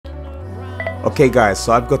Okay guys,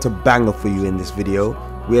 so I've got a banger for you in this video.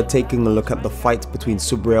 We are taking a look at the fight between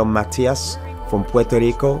Subriel Matias from Puerto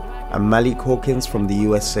Rico and Malik Hawkins from the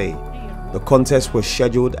USA. The contest was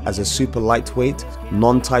scheduled as a super lightweight,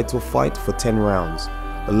 non-title fight for 10 rounds.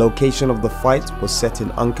 The location of the fight was set in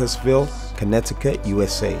Uncasville, Connecticut,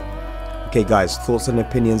 USA. Okay guys, thoughts and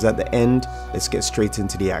opinions at the end. Let's get straight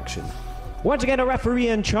into the action. Once again, a referee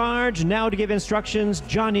in charge. Now to give instructions,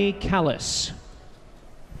 Johnny Callis.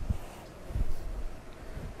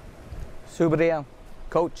 Subriel,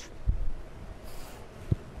 coach.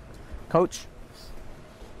 Coach.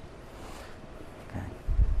 Okay.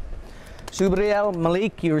 Subriel,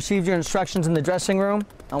 Malik, you received your instructions in the dressing room.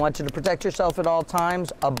 I want you to protect yourself at all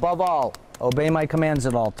times. Above all, obey my commands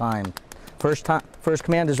at all times. First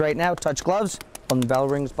command is right now, touch gloves when the bell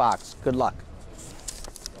rings box. Good luck.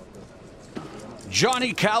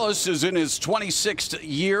 Johnny Callis is in his 26th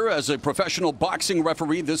year as a professional boxing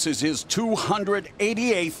referee. This is his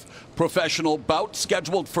 288th professional bout,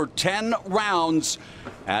 scheduled for 10 rounds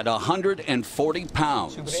at 140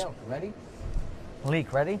 pounds. Subriel, ready?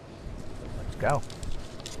 Malik, ready? Let's go.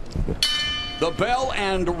 The bell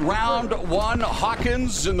and round one.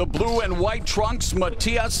 Hawkins in the blue and white trunks,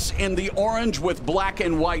 Matias in the orange with black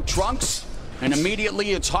and white trunks. And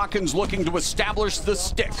immediately it's Hawkins looking to establish the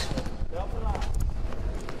stick.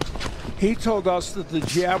 He told us that the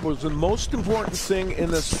jab was the most important thing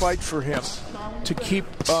in this fight for him, to keep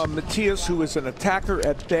Matias, who is an attacker,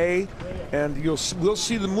 at bay, and we'll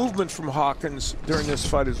see the movement from Hawkins during this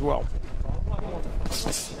fight as well.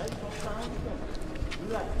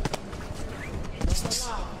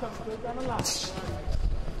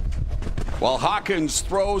 While Hawkins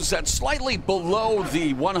throws at slightly below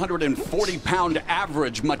the 140-pound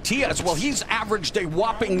average, Matias, well, he's averaged a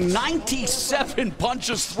whopping 97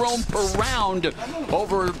 punches thrown per round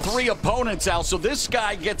over 3 opponents, Al. So this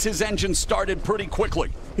guy gets his engine started pretty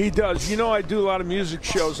quickly. He does. You know, I do a lot of music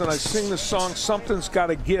shows, and I sing the song, Something's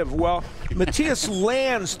Gotta Give. Well, Matias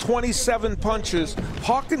lands 27 punches.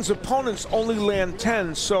 Hawkins' opponents only land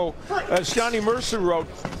 10. So, as Johnny Mercer wrote,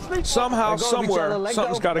 somehow, somewhere,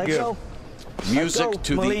 something's gotta give. Music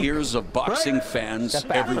to the ears of boxing fans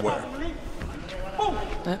everywhere.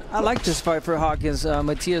 I like this fight for Hawkins.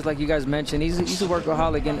 Matias, like you guys mentioned, he's a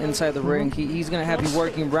workaholic inside the ring. He's going to have you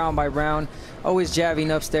working round by round, always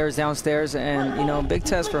jabbing upstairs, downstairs, and, you know, big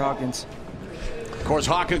test for Hawkins. Of course,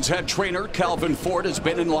 Hawkins' head trainer, Calvin Ford, has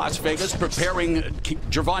been in Las Vegas preparing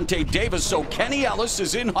Gervonta Davis, so Kenny Ellis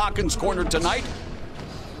is in Hawkins' corner tonight.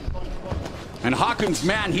 And Hawkins,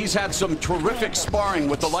 man, he's had some terrific sparring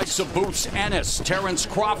with the likes of Boots Ennis, Terrence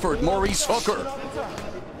Crawford, Maurice Hooker.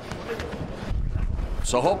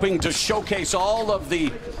 So hoping to showcase all of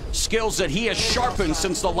the skills that he has sharpened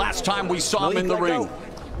since the last time we saw him in the ring.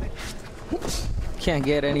 Can't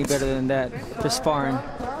get any better than that for sparring.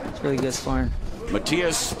 It's really good sparring.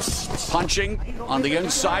 Matias punching on the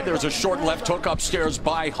inside. There's a short left hook upstairs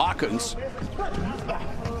by Hawkins.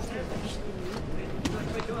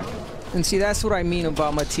 And see, that's what I mean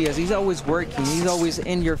about Matias. He's always working. He's always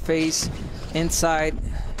in your face, inside,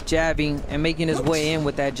 jabbing, and making his way in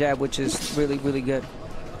with that jab, which is really, really good.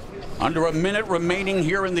 Under a minute remaining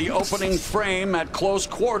here in the opening frame at close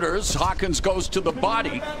quarters. Hawkins goes to the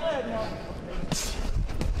body.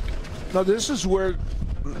 Now, this is where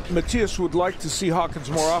Matias would like to see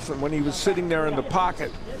Hawkins more often, when he was sitting there in the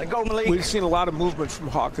pocket. We've seen a lot of movement from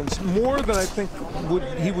Hawkins, more than I think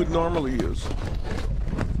he would normally use.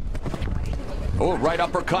 Oh, right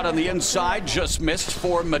uppercut on the inside, just missed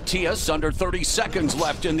for Matias. Under 30 seconds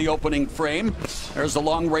left in the opening frame. There's the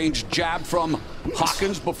long-range jab from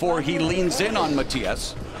Hawkins before he leans in on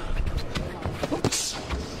Matias.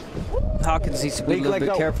 Hawkins needs to be a little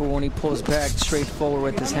bit careful when he pulls back straight forward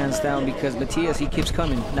with his hands down, because Matias, he keeps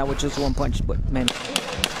coming, not with just one punch, but man.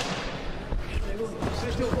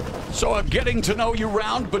 So a getting to know you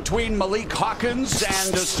round between Malik Hawkins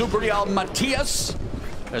and Subriel Matias,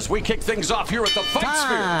 as we kick things off here at the Fight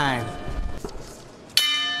Sphere.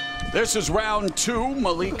 This is round 2.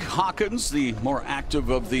 Malik Hawkins, the more active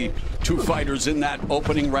of the 2 fighters in that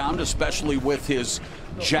opening round, especially with his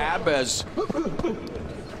jab, as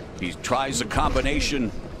he tries a combination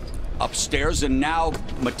upstairs. And now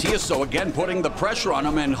Matias, so again, putting the pressure on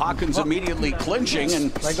him, and Hawkins immediately clinching,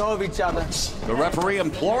 and let go of each other. The referee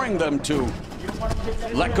imploring them to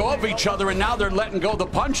let go of each other, and now they're letting go the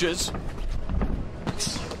punches.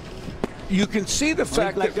 You can see the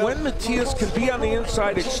fact that when Matias can be on the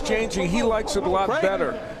inside exchanging, he likes it a lot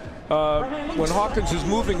better. When Hawkins is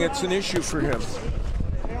moving, it's an issue for him.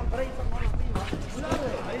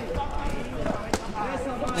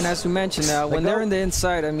 And as we mentioned, when they're in the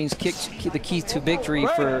inside, I mean, the key to victory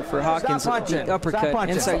for Hawkins. The uppercut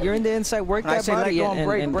inside. You're in the inside. Work that body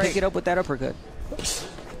and pick it up with that uppercut.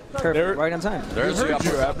 Perfect. Right on time. There's the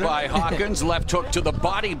uppercut by Hawkins. Left hook to the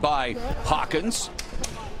body by Hawkins.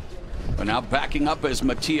 But now backing up as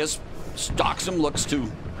Matias stalks him, looks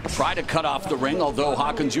to try to cut off the ring, although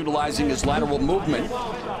Hawkins utilizing his lateral movement.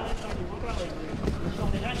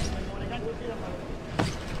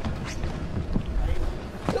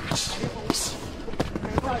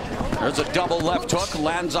 There's a double left hook,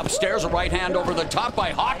 lands upstairs, a right hand over the top by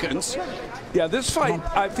Hawkins. Yeah, this fight,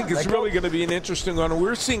 I think, is really going to be an interesting one.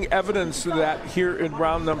 We're seeing evidence of that here in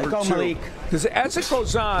round number 2. Because as it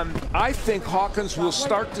goes on, I think Hawkins will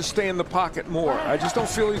start to stay in the pocket more. I just don't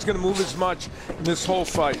feel he's going to move as much in this whole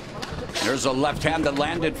fight. There's a left hand that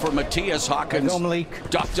landed for Matias. Hawkins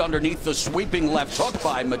ducked underneath the sweeping left hook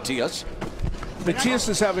by Matias. Matias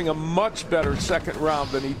is having a much better second round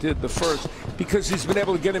than he did the first because he's been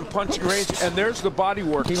able to get in punching range, and there's the body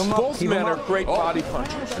work. Both men are great body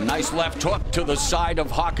punchers. A nice left hook to the side of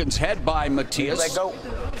Hawkins' head by Matias.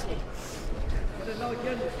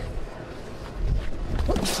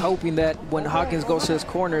 He's hoping that when Hawkins goes to his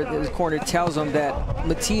corner tells him that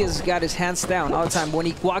Matias got his hands down all the time. When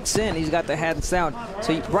he walks in, he's got the hands down.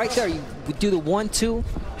 So right there, you do the 1-2,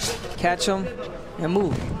 catch him, and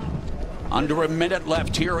move. Under a minute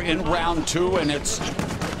left here in round 2, and it's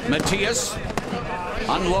Matias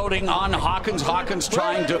unloading on Hawkins. Hawkins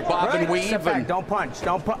trying to bob and weave. And don't punch.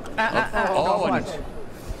 Don't punch.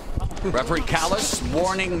 Referee Callis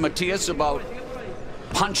warning Matias about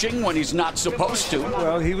punching when he's not supposed to.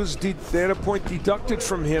 Well, they had a point deducted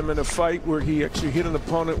from him in a fight where he actually hit an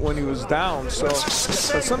opponent when he was down. So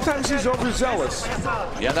sometimes he's overzealous.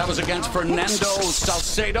 Yeah, that was against Fernando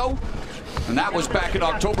Salcedo. And that was back in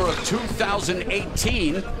October of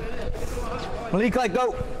 2018. Malik, let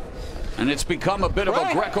go. And it's become a bit of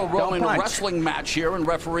a Greco-Roman wrestling match here, and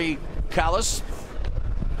referee Callis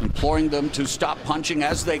imploring them to stop punching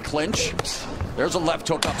as they clinch. There's a left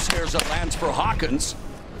hook upstairs that lands for Hawkins,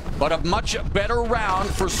 but a much better round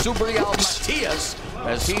for Subriel Matias,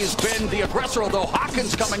 as he's been the aggressor, although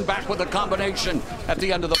Hawkins coming back with a combination at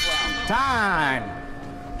the end of the round. Time.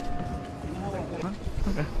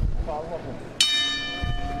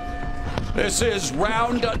 This is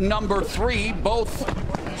round number 3. Both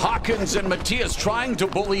Hawkins and Matias trying to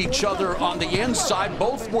bully each other on the inside.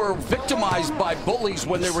 Both were victimized by bullies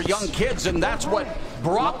when they were young kids, and that's what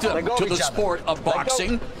brought them to the sport of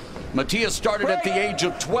boxing. Matias started at the age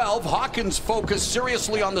of 12. Hawkins focused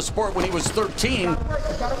seriously on the sport when he was 13.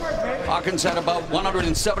 Hawkins had about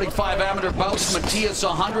 175 amateur bouts, Matias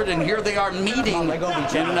 100, and here they are meeting in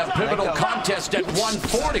a pivotal contest at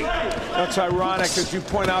 140. That's ironic, as you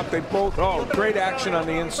point out. They both, great action on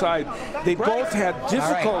the inside. They both had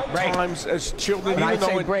difficult times as children, even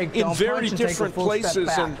though in very different places.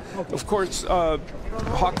 And of course,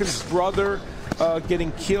 Hawkins' brother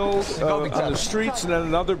getting killed on the streets, and then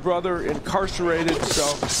another brother incarcerated.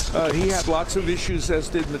 So he had lots of issues, as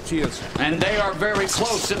did Matias. And they are very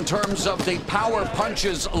close in terms of the power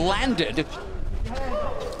punches landed.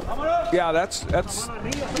 Yeah,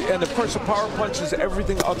 and of course the power punch is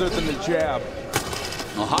everything other than the jab.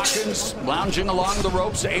 Hawkins lounging along the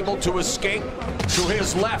ropes, able to escape to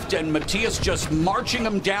his left, and Matias just marching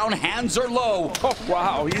him down. Hands are low. Oh,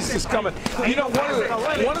 wow, he's just coming. You know,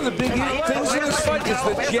 one of the big things in this fight is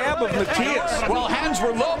the jab of Matias. Well, hands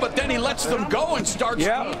were low, but then he lets them go and starts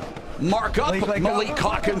mark up Malik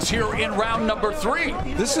Hawkins here in round number 3.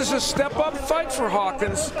 This is a step-up fight for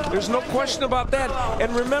Hawkins. There's no question about that.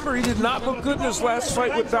 And remember, he did not look good in his last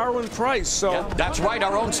fight with Darwin Price. So yeah, that's right.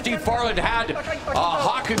 Our own Steve Farland had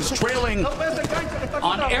Hawkins trailing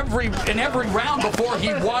in every round before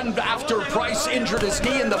he won after Price injured his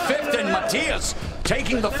knee in the 5th, and Matias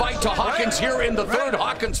taking the fight to Hawkins here in the 3rd.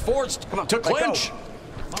 Hawkins forced to clinch.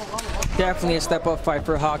 Definitely a step-up fight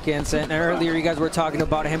for Hawkins, and earlier you guys were talking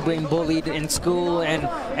about him being bullied in school,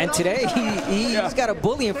 and today he's got a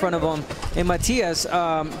bully in front of him. And Matias,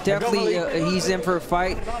 definitely he's in for a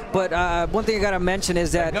fight. But one thing I gotta mention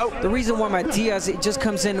is that the reason why Matias just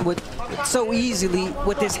comes in with so easily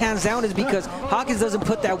with his hands down is because Hawkins doesn't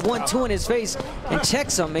put that 1-2 in his face and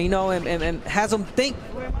checks him, you know, and has him think,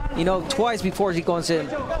 you know, twice before he goes in.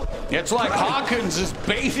 It's like Hawkins is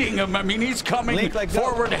baiting him. I mean, he's coming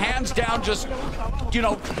forward, hands down, just, you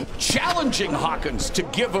know, challenging Hawkins to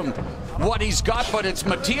give him what he's got. But it's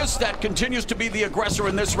Matias that continues to be the aggressor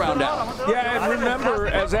in this round out. Yeah, and remember,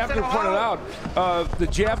 as Abner pointed out, the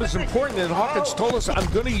jab is important, and Hawkins told us, I'm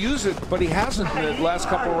going to use it, but he hasn't in the last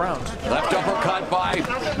couple of rounds. Left uppercut by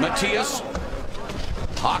Matias.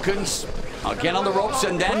 Hawkins Again on the ropes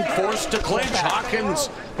and then forced to clinch. Hawkins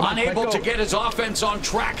unable to get his offense on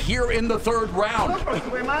track here in the third round.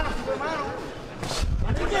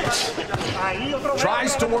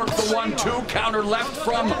 Tries to work the 1-2, counter left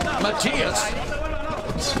from Matias.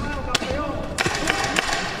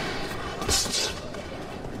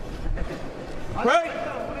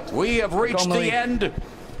 We have reached the end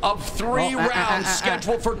of 3 rounds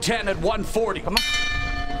scheduled for 10 at 140. Come on.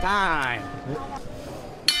 Time.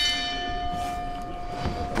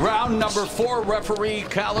 Round number 4, referee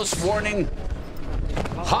Callis warning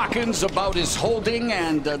Hawkins about his holding,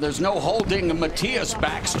 and there's no holding. Matias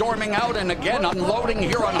back, storming out, and again unloading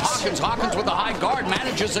here on Hawkins. Hawkins with a high guard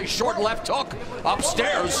manages a short left hook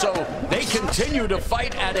upstairs, so they continue to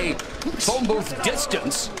fight at a phone booth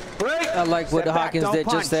distance. I like what Hawkins did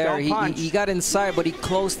just there. He got inside, but he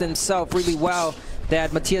closed himself really well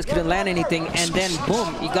that Matias couldn't land anything, and then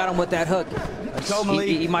boom, he got him with that hook.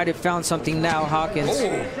 He might have found something now, Hawkins.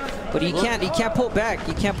 But he can't pull back.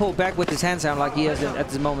 He can't pull back with his hands down like he is at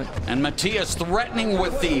this moment. And Matias threatening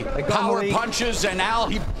with the power punches, and Al,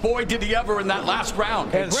 boy, did he ever in that last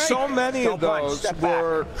round. And so many of those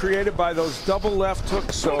were created by those double left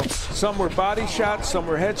hooks. So some were body shots, some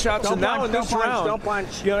were head shots, and now in this round,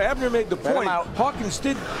 you know, Abner made the point. Hawkins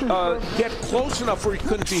did get close enough where he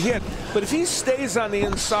couldn't be hit, but if he stays on the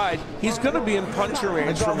inside, he's going to be in puncher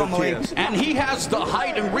range for Matias. And he has the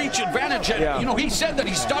height and reach advantage. And, you know, he said that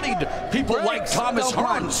he studied people like Thomas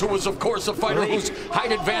Hearns, who was, of course, a fighter whose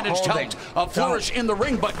height advantage helped flourish in the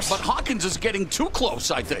ring. But Hawkins is getting too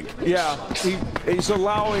close, I think. Yeah, he's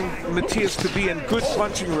allowing Matias to be in good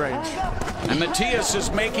punching range. And Matias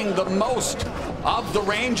is making the most of the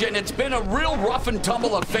range, and it's been a real rough and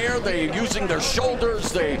tumble affair. They're using their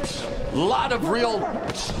shoulders. A lot of real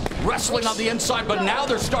wrestling on the inside, but now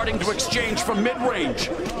they're starting to exchange from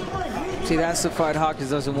mid-range. See, that's the fight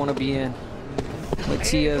Hawkins doesn't want to be in.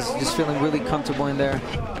 Matias just feeling really comfortable in there.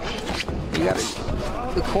 You got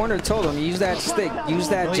to, the corner told him, use that stick, use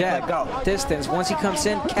that jab, distance. Once he comes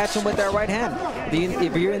in, catch him with that right hand.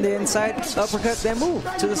 If you're in the inside, uppercut, then move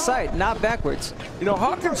to the side, not backwards. You know,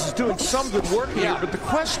 Hawkins is doing some good work here, but the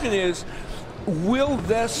question is, will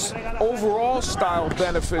this overall style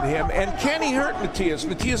benefit him, and can he hurt Matias?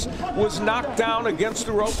 Matias was knocked down against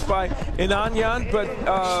the ropes by Inanyan, but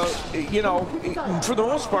you know, for the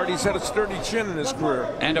most part, he's had a sturdy chin in his career.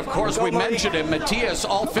 And of course, we mentioned it, Matias,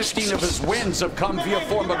 all 15 of his wins have come via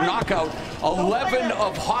form of knockout. 11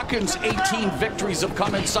 of Hawkins' 18 victories have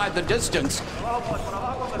come inside the distance.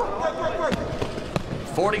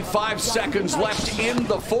 45 seconds left in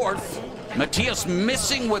the fourth. Matias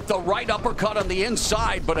missing with the right uppercut on the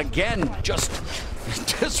inside, but again, just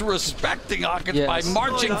disrespecting Hawkins by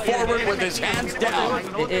marching forward with his hands down.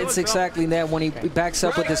 It's exactly that, when he backs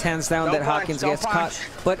up with his hands down, that Hawkins gets caught.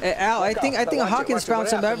 But Al, I think Hawkins found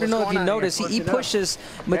something. I don't know if you noticed. He pushes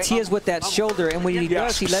Matias with that shoulder, and when he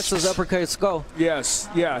does, he lets those uppercuts go. Yes,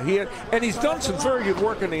 yeah, and he's done some very good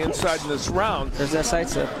work on the inside in this round. There's that side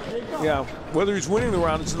step. Yeah, whether he's winning the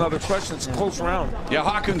round is another question. It's a close round. Yeah,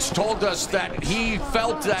 Hawkins told us that he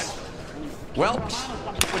felt that, well,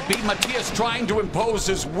 it would be Matias trying to impose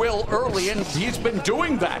his will early, and he's been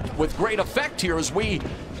doing that with great effect here as we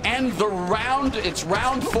end the round. It's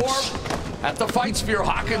round 4 at the Fight Sphere.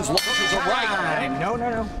 Hawkins launches a right.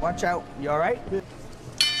 No. Watch out. You all right?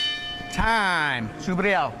 Time.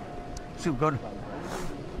 Subriel. Good.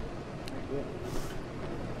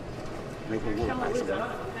 Make it work, Ice, man.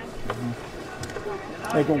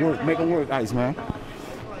 Make it work, Ice, man.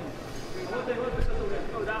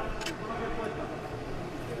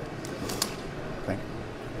 Okay.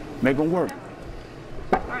 Make them work.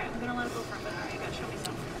 All right, I'm gonna let it go for a minute. All right, you gotta show me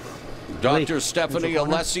something. Dr. Stephanie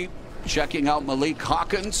Alessi checking out Malik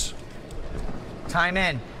Hawkins. Time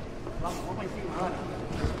in.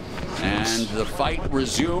 And the fight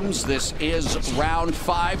resumes. This is round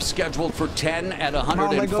 5, scheduled for 10 at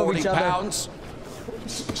 140 pounds.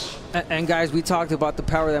 And guys, we talked about the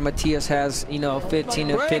power that Matias has, you know, 15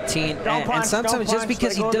 to 15. And sometimes just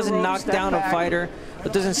because he doesn't knock down a fighter,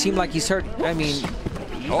 it doesn't seem like he's hurt. I mean,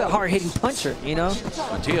 he's a hard-hitting puncher, you know?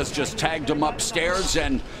 Matias just tagged him upstairs,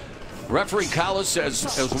 and referee Callis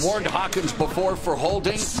has warned Hawkins before for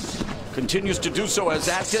holding. Continues to do so as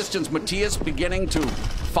at distance. Matias beginning to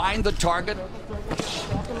find the target.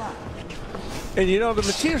 And you know, the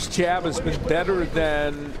Matias jab has been better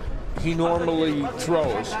than he normally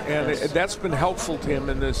throws, and that's been helpful to him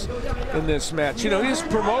in this match. You know, his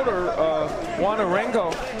promoter Juan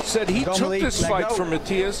Arengo said he took this fight from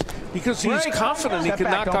Matias because he's confident he can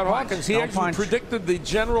knock out Hawkins. He actually predicted the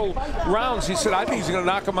general rounds. He said, I think he's going to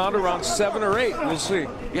knock him out around 7 or 8. We'll see.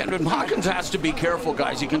 Yeah, and Hawkins has to be careful,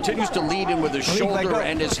 guys. He continues to lead in with his shoulder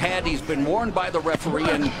and his head. He's been warned by the referee,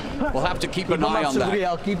 and we'll have to keep an eye on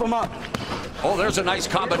that. Keep him up. Oh, there's a nice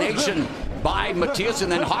combination by Matias,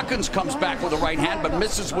 and then Hawkins comes back with a right hand, but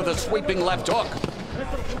misses with a sweeping left hook.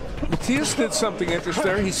 Matias did something interesting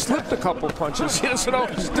there. He slipped a couple punches. He doesn't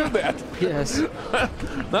always do that. Yes.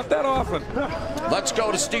 Not that often. Let's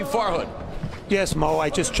go to Steve Farhood. Yes, Mo, I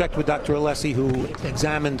just checked with Dr. Alessi, who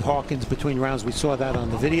examined Hawkins between rounds. We saw that on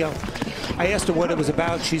the video. I asked her what it was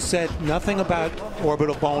about. She said nothing about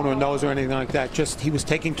orbital bone or nose or anything like that. Just he was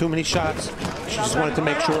taking too many shots. She just wanted to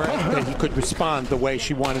make sure that he could respond the way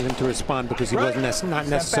she wanted him to respond, because he wasn't not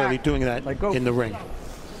necessarily doing that in the ring.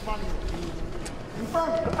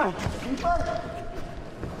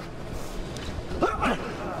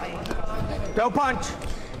 Go punch.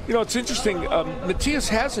 You know, it's interesting. Matias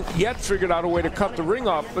hasn't yet figured out a way to cut the ring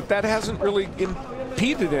off, but that hasn't really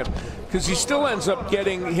impeded him, because he still ends up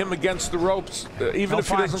getting him against the ropes, even if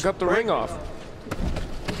he doesn't cut the ring off.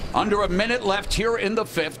 Under a minute left here in the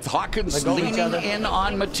 5th. Hawkins leaning in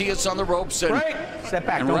on Matias on the ropes, and Step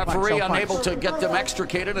back. and referee unable to get them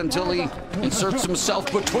extricated until he inserts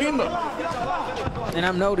himself between them. And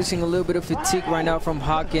I'm noticing a little bit of fatigue right now from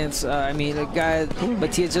Hawkins. I mean, the guy,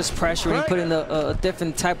 Matias just pressuring, put in a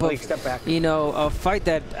different type of, you know, a fight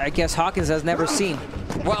that I guess Hawkins has never seen.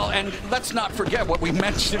 Well, and let's not forget what we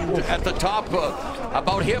mentioned at the top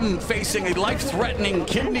about him facing a life-threatening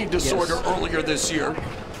kidney disorder earlier this year.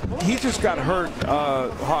 He just got hurt,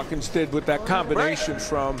 Hawkins did, with that combination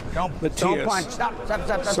from Matias. Don't punch.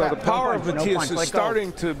 Stop. So the power of Matias is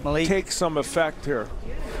starting to take some effect here.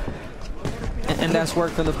 And that's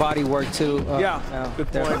work from the body work, too. Good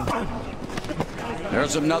point.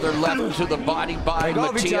 There's another left to the body by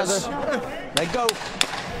Matias. Let go.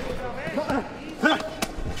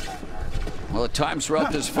 Well, at times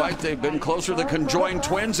throughout this fight, they've been closer than conjoined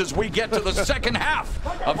twins as we get to the second half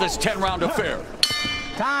of this 10-round affair.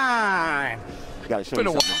 Time. Gotta show Been a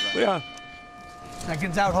you while. something. Yeah.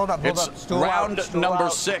 Seconds out. Hold up. It's Stool round out, stool number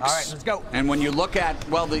out. 6. All right, let's go. And when you look at,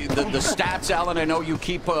 well, the stats, Alan, I know you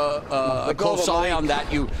keep a close eye on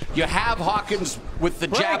that. You have Hawkins with the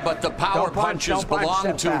jab, but the power punches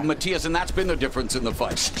belong to Matias, and that's been the difference in the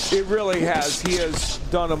fight. It really has. He has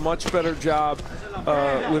done a much better job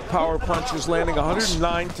with power punches, landing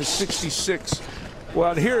 109 to 66.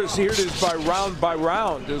 Well, here it is by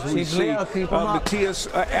round, as we see. Matias,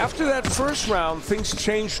 after that first round, things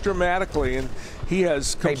changed dramatically, and he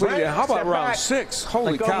has completed. How about round 6?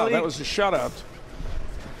 Holy cow, that was a shutout.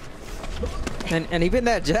 And even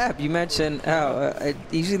that jab, you mentioned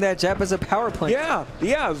using that jab as a power punch. Yeah,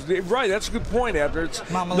 right. That's a good point, Abner. It's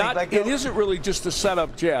not, it isn't really just a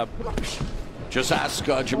setup jab. Just ask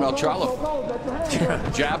Jamel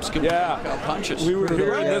Charlo. Jabs can be punches. We were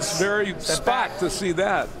here in this very spot to see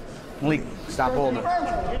that. Malik, stop holding.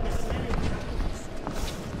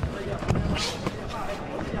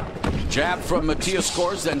 Jab from Matias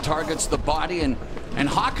scores, then targets the body, and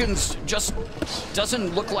Hawkins just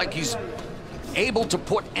doesn't look like he's able to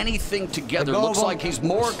put anything together. Looks like he's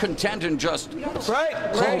more content in just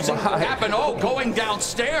closing what happened. Oh, going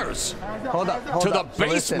downstairs to the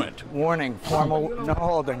basement. So warning, formal, no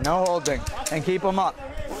holding, and keep them up.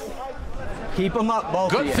 Keep them up,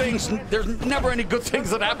 both Good of you. things. There's never any good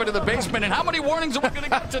things that happen in the basement. And how many warnings are we going to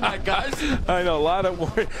get tonight, guys? I know, a lot of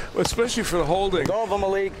warning, especially for the holding. Go over,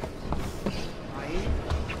 Malik.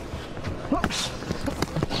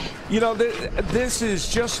 You know, this is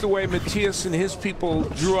just the way Matias and his people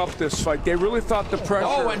drew up this fight. They really thought the pressure.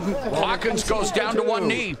 Oh, and Hawkins goes down to one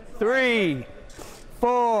knee. 3,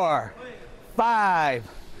 4, 5,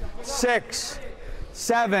 6,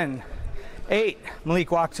 7, 8. Malik,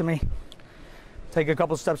 walk to me. Take a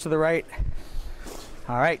couple steps to the right.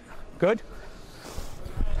 All right, good.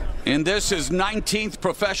 In this, his 19th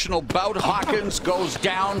professional bout, Hawkins goes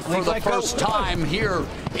down for the first time here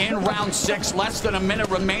in round 6. Less than a minute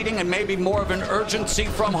remaining, and maybe more of an urgency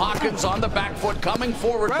from Hawkins on the back foot coming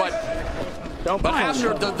forward. But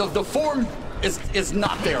Abner, the form is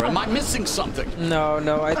not there. Am I missing something?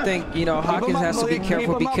 No. I think, you know, Hawkins has to be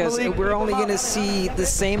careful because we're only going to see the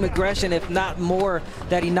same aggression, if not more,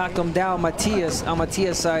 that he knocked him down on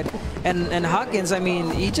Matias' side. And Hawkins, I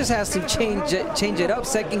mean, he just has to change it up,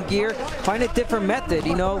 second gear, find a different method.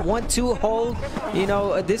 You know, 1-2 hold. You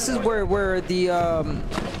know, this is where the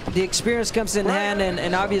the experience comes in hand,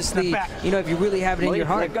 and obviously, you know, if you really have it in your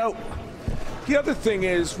heart. The other thing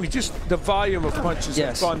is, the volume of punches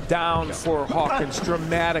has gone down for Hawkins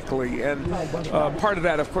dramatically, and part of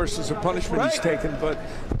that, of course, is a punishment he's taken, but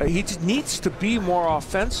he needs to be more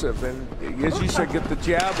offensive, and as you said, get the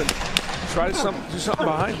jab and try to do something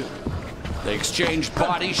behind it. They exchange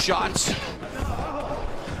body shots.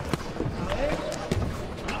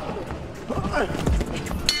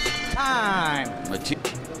 Time. Okay,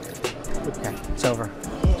 it's over.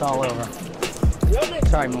 It's all over.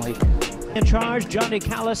 Sorry, Malik. In charge, Johnny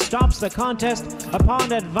Callis stops the contest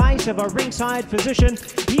upon advice of a ringside physician.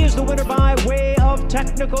 He is the winner by way of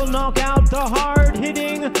technical knockout, the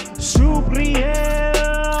hard-hitting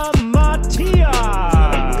Subriel Matias.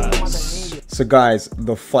 So guys,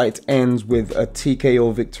 the fight ends with a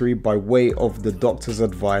TKO victory by way of the doctor's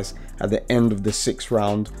advice at the end of the 6th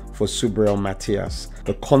round for Subriel Matias.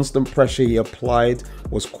 The constant pressure he applied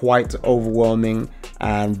was quite overwhelming,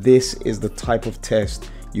 and this is the type of test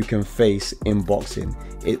you can face in boxing.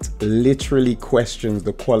 It literally questions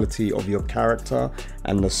the quality of your character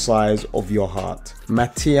and the size of your heart.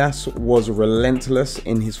 Matias was relentless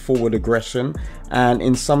in his forward aggression, and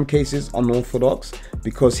in some cases unorthodox,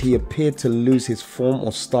 because he appeared to lose his form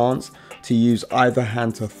or stance to use either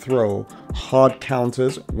hand to throw hard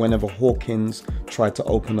counters whenever Hawkins tried to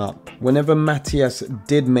open up. Whenever Matias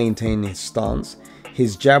did maintain his stance,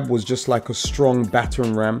 his jab was just like a strong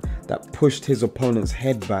battering ram that pushed his opponent's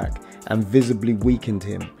head back and visibly weakened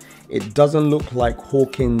him. It doesn't look like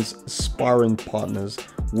Hawkins' sparring partners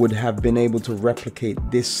would have been able to replicate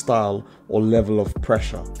this style or level of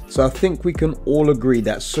pressure. So I think we can all agree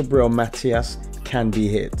that Subriel Matias can be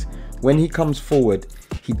hit. When he comes forward,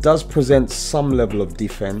 he does present some level of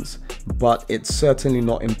defense, but it's certainly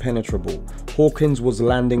not impenetrable. Hawkins was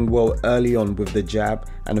landing well early on with the jab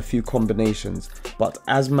and a few combinations, but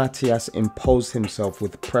as Matias imposed himself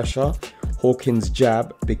with pressure, Hawkins'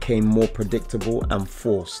 jab became more predictable and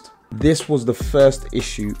forced. This was the first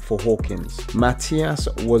issue for Hawkins. Matias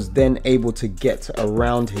was then able to get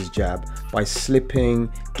around his jab by slipping,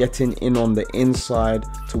 getting in on the inside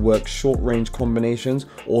to work short-range combinations,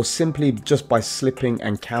 or simply just by slipping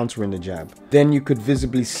and countering the jab. Then you could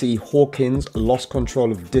visibly see Hawkins lost control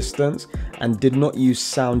of distance and did not use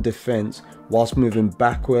sound defense whilst moving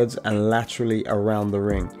backwards and laterally around the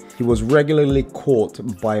ring. He was regularly caught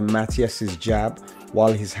by Matias's jab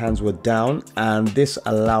while his hands were down, and this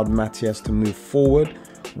allowed Matias to move forward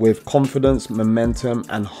with confidence, momentum,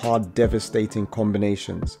 and hard, devastating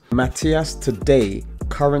combinations. Matias today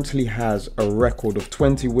currently has a record of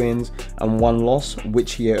 20 wins and 1 loss,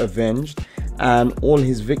 which he avenged, and all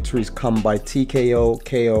his victories come by TKO,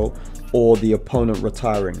 KO, or the opponent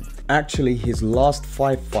retiring. Actually, his last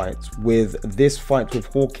 5 fights, with this fight with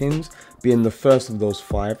Hawkins being the first of those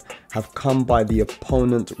 5, have come by the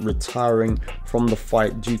opponent retiring from the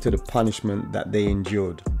fight due to the punishment that they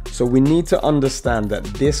endured. So we need to understand that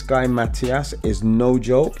this guy Matias is no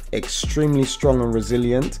joke, extremely strong and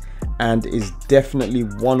resilient, and is definitely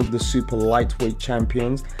one of the super lightweight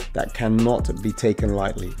champions that cannot be taken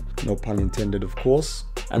lightly. No pun intended, of course.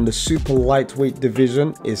 And the super lightweight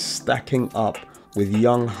division is stacking up with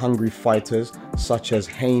young, hungry fighters such as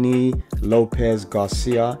Haney, Lopez,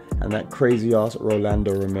 Garcia, and that crazy-ass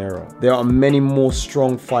Rolando Romero. There are many more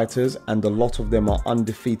strong fighters, and a lot of them are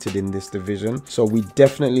undefeated in this division, so we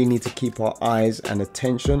definitely need to keep our eyes and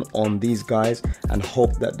attention on these guys and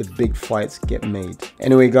hope that the big fights get made.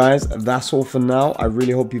 Anyway guys, that's all for now. I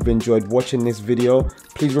really hope you've enjoyed watching this video.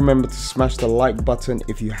 Please remember to smash the like button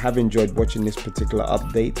if you have enjoyed watching this particular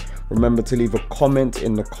update. Remember to leave a comment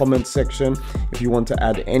in the comment section if you want to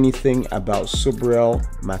add anything about Subriel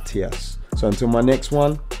Matias. So until my next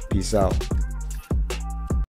one, peace out.